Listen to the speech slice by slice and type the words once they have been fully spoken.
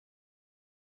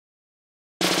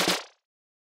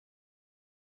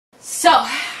So,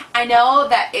 I know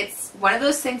that it's one of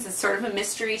those things that's sort of a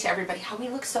mystery to everybody how we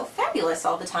look so fabulous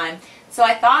all the time. So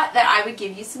I thought that I would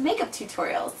give you some makeup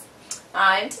tutorials.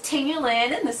 I'm Titania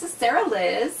Lyn and this is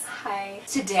SaraLiz. Hi.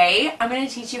 Today I'm going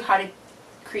to teach you how to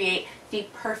create the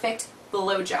perfect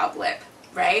blowjob lip,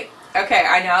 right? Okay,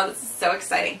 I know, this is so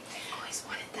exciting. Always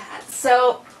wanted that.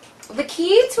 So, the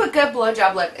key to a good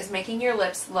blowjob lip is making your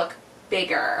lips look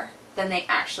bigger than they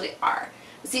actually are.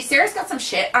 See, Sarah's got some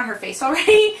shit on her face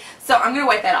already, so I'm going to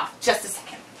wipe that off. Just a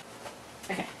second.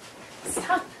 Okay.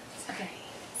 Stop. Okay.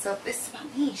 So this is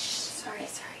about me. Shh. Sorry.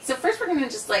 So first we're going to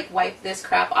just like wipe this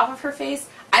crap off of her face.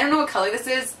 I don't know what color this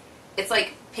is. It's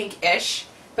like pink-ish,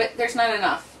 but there's not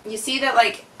enough. You see that,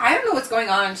 like, I don't know what's going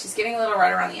on. She's getting a little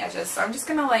red around the edges, so I'm just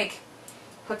going to like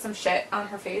put some shit on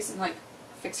her face and like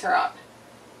fix her up.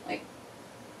 Like,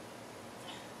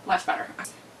 much better.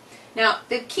 Now,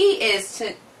 the key is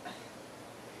to...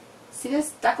 See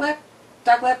this? Duck lip?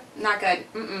 Duck lip? Not good.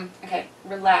 Okay.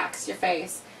 Relax your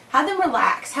face. Have them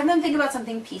relax. Have them think about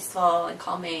something peaceful and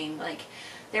calming, like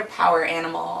their power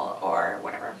animal or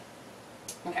whatever.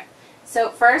 Okay. So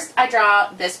first I draw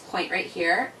this point right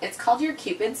here. It's called your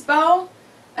Cupid's bow.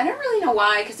 I don't really know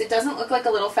why, because it doesn't look like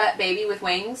a little fat baby with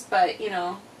wings, but you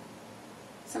know,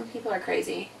 some people are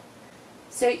crazy.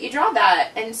 So you draw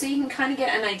that, and so you can kind of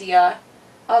get an idea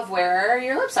of where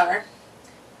your lips are.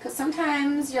 Because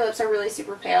sometimes your lips are really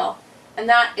super pale, and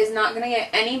that is not going to get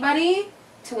anybody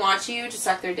to want you to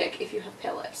suck their dick if you have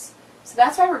pale lips. So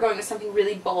that's why we're going with something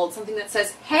really bold, something that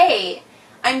says, hey,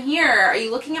 I'm here, are you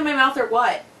looking at my mouth or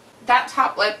what? That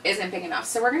top lip isn't big enough,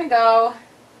 so we're going to go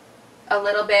a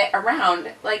little bit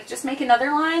around. Like, just make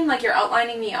another line, like you're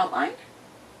outlining the outline.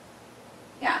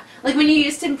 Yeah, like when you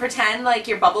used to pretend like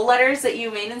your bubble letters that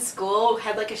you made in school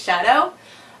had like a shadow.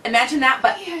 Imagine that,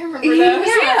 but yeah, I remember those.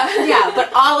 Yeah,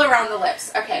 but all around the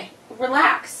lips. Okay,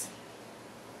 relax.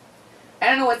 I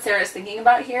don't know what Sarah's thinking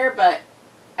about here, but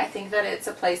I think that it's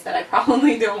a place that I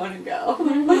probably don't want to go.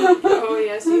 Oh,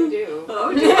 yes, you do.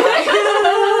 Oh, do I?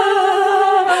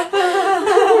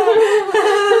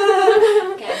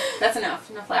 Okay, that's enough.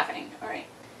 Enough laughing. All right.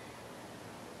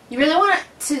 You really want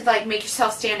to like make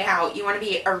yourself stand out. You want to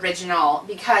be original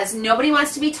because nobody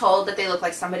wants to be told that they look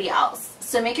like somebody else.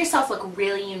 So make yourself look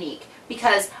really unique,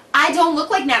 because I don't look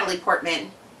like Natalie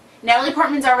Portman. Natalie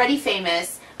Portman's already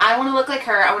famous. I want to look like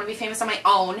her. I want to be famous on my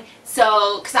own.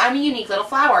 So, because I'm a unique little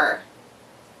flower.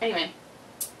 Anyway,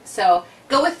 so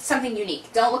go with something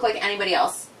unique. Don't look like anybody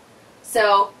else.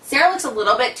 So Sarah looks a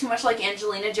little bit too much like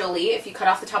Angelina Jolie if you cut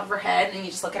off the top of her head and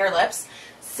you just look at her lips.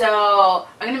 So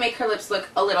I'm going to make her lips look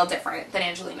a little different than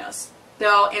Angelina's.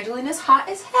 Though Angelina's hot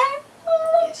as hell.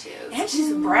 Yes, she is. And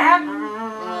she's brag.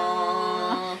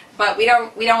 But we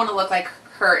don't want to look like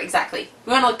her exactly.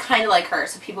 We want to look kind of like her,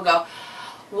 so people go,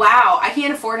 wow, I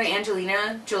can't afford an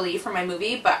Angelina Jolie for my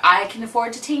movie, but I can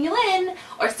afford Titania Lyn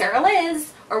or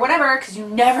SaraLiz or whatever, because you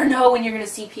never know when you're going to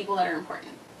see people that are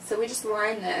important. So we just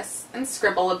line this and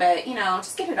scribble a bit, you know,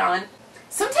 just get it on.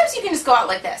 Sometimes you can just go out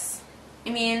like this. I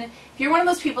mean, if you're one of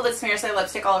those people that smears their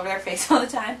lipstick all over their face all the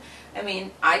time, I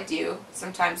mean, I do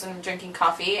sometimes when I'm drinking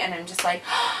coffee and I'm just like,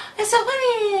 oh, it's so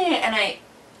funny,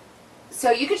 so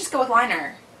you could just go with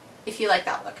liner if you like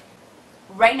that look.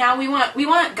 Right now we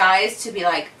want guys to be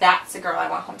like, that's the girl I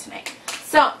want home tonight.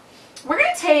 So we're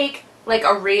gonna take like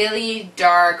a really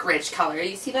dark, rich color.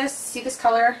 You see this? See this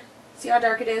color? See how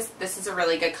dark it is? This is a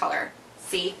really good color.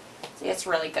 See, it's a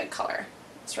really good color.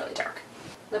 It's really dark.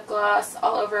 Lip gloss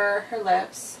all over her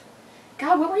lips.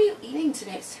 God, what were you eating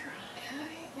today, Sarah?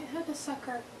 I had a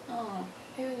sucker. Oh,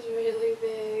 it was really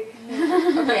big.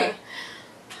 Okay.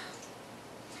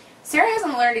 Sarah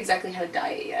hasn't learned exactly how to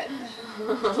diet yet. She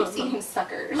keeps eating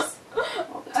suckers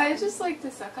all the time. I just like to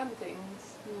suck on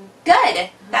things. Good!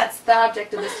 That's the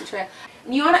object of this tutorial.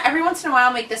 And you want to, every once in a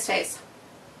while, make this face.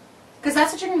 Because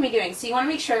that's what you're going to be doing. So you want to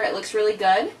make sure it looks really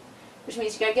good, which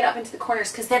means you got to get up into the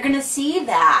corners, because they're going to see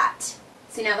that.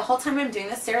 See, now the whole time I'm doing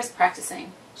this, Sarah's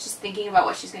practicing. She's thinking about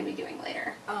what she's going to be doing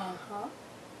later. Uh-huh.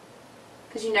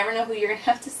 Because you never know who you're going to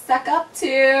have to suck up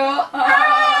to.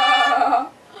 Ah!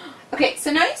 Okay,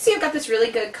 so now you see I've got this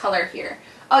really good color here.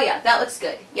 Oh yeah, that looks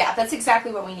good. Yeah, that's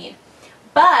exactly what we need.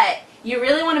 But you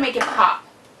really want to make it pop.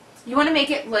 You want to make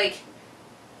it like,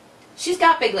 she's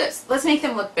got big lips. Let's make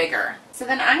them look bigger. So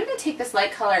then I'm going to take this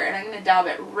light color and I'm going to dab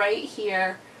it right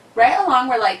here, right along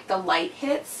where like the light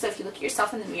hits. So if you look at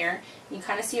yourself in the mirror, you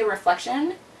kind of see a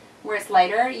reflection where it's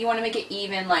lighter. You want to make it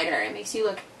even lighter. It makes you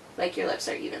look like your lips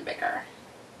are even bigger.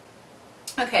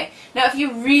 Okay, now if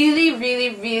you really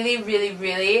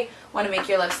want to make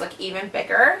your lips look even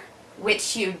bigger,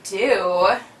 which you do,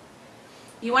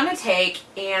 you want to take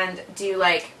and do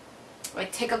like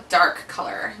like take a dark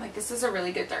color. Like this is a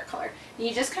really good dark color. And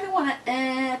you just kind of want to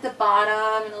at the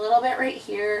bottom and a little bit right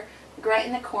here, like right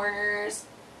in the corners,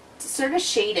 to sort of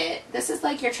shade it. This is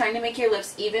like you're trying to make your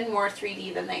lips even more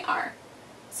 3D than they are.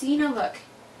 So, you know, look.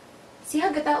 See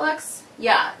how good that looks?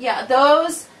 Yeah, yeah.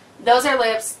 Those are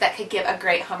lips that could give a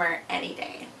great Hummer any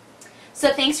day.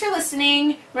 So thanks for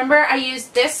listening. Remember, I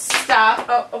used this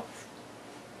stuff,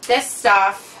 this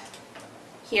stuff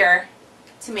here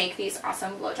to make these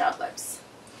awesome blowjob lips.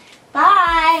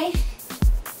 Bye!